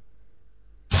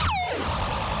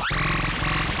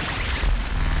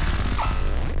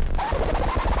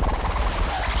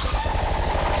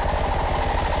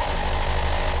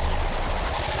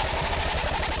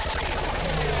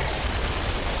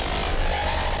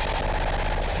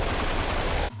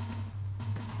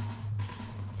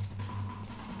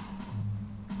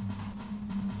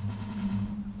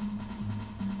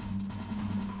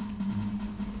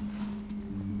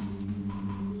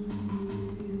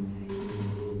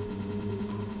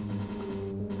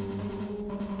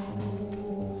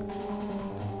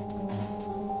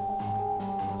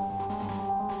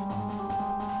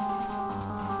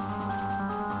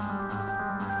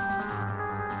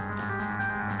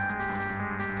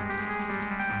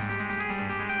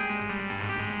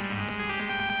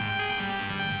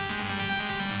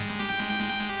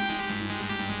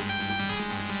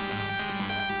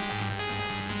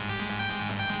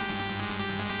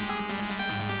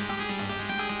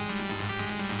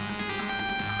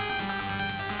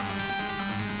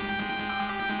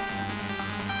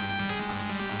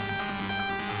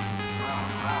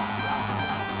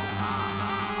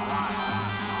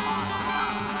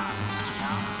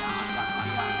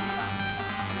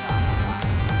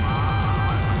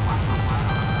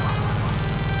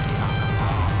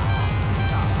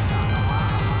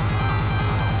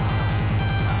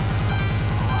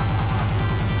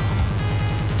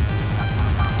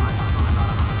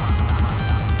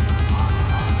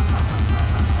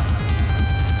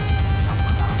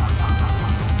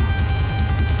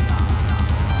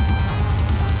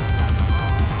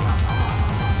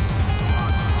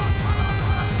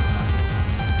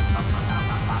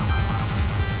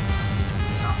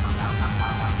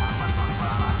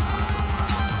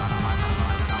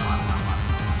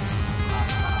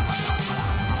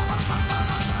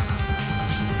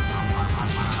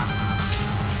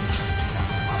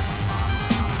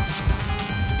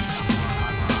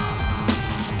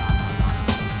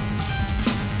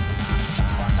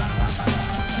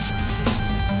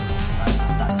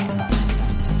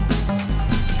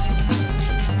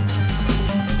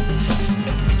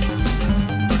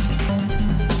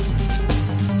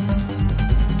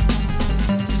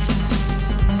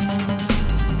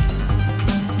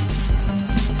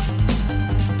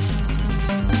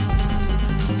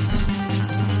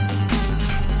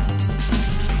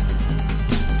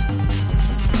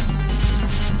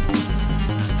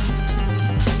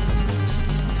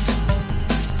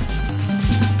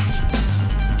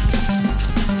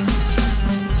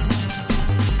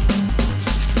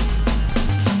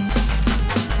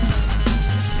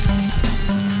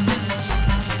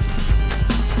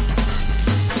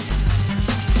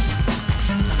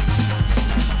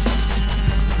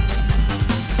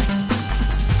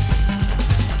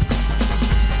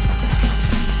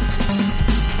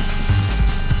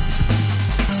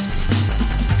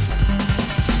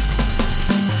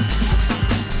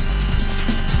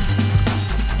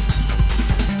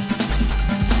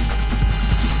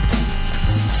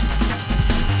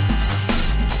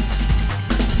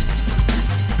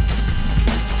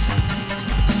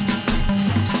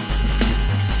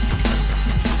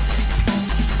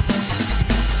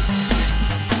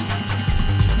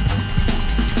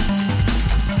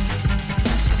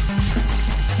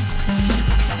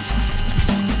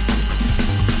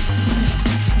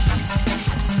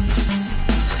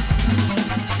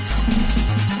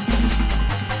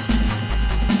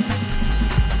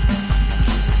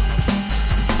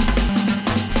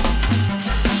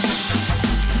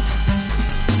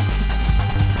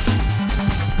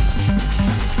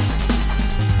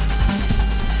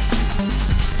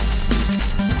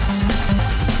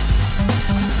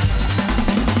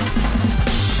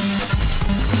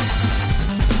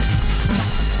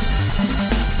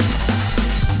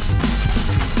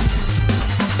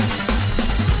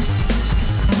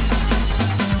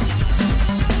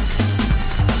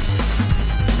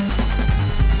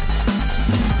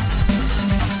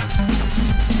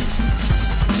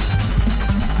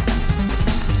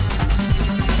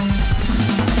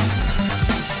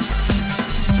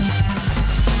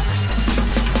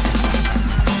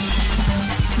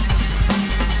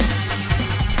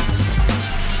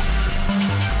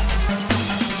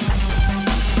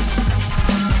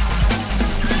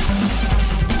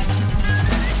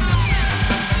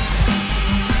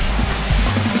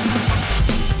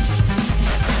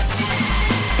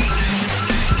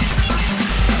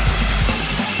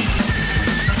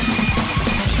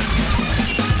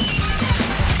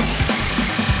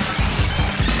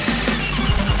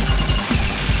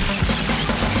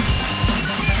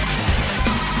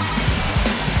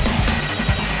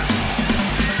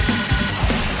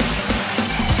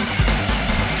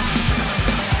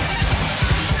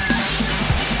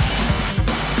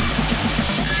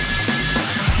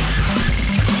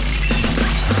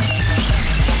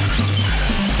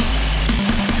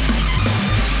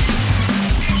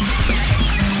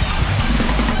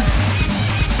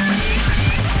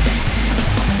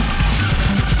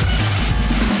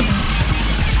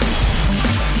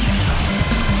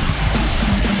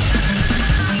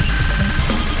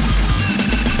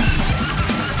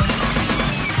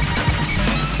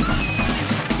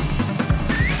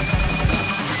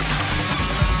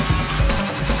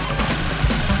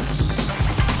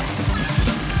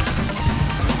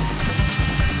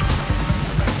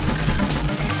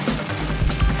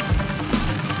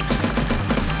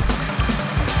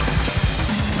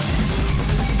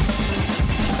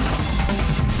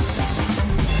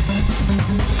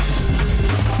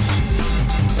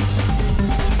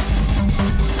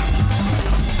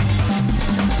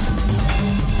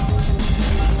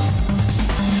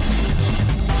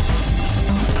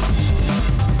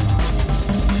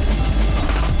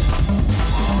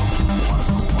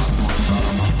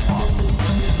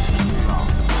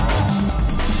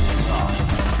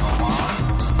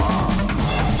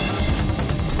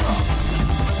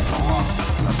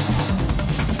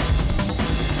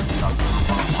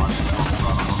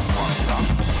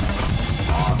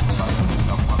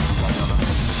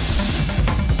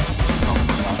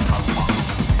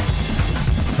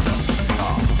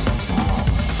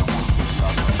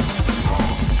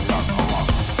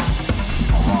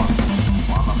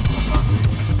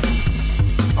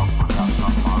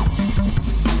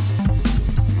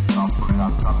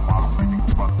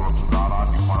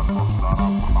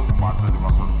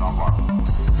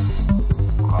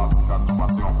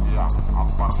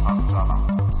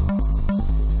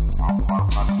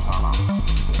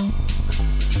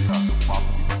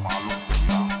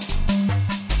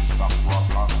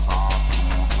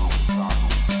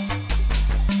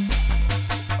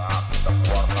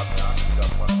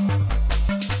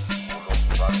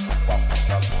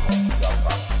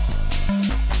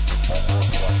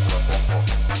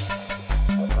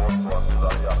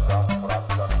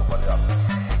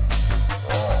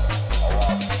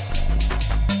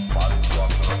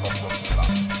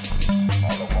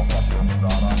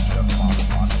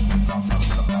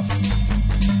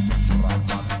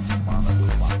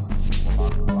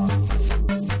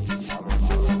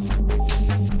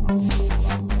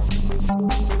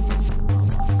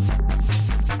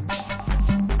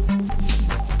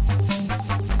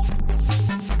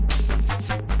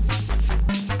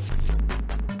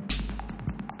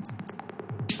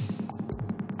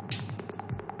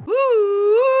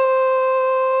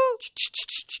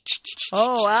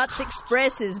 Oh, Arts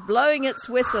Express is blowing its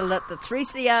whistle at the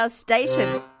 3CR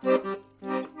station.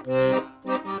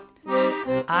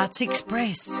 Arts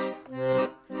Express.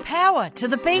 Power to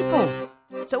the people.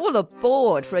 So all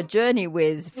aboard for a journey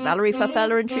with Valerie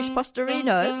Farfalla and Trish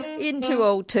Postorino into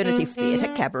alternative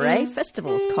theatre, cabaret,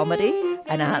 festivals, comedy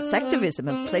and arts activism,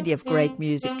 and plenty of great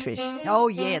music, Trish. Oh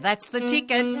yeah, that's the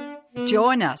ticket.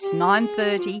 Join us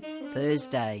 9:30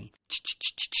 Thursday.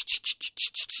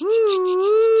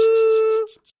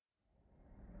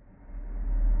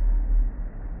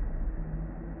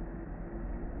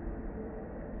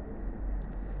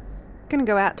 Going to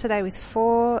go out today with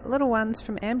 4 little ones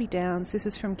from Amby Downs. This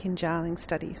is from Kinjarling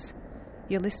Studies.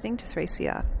 You're listening to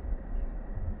 3CR.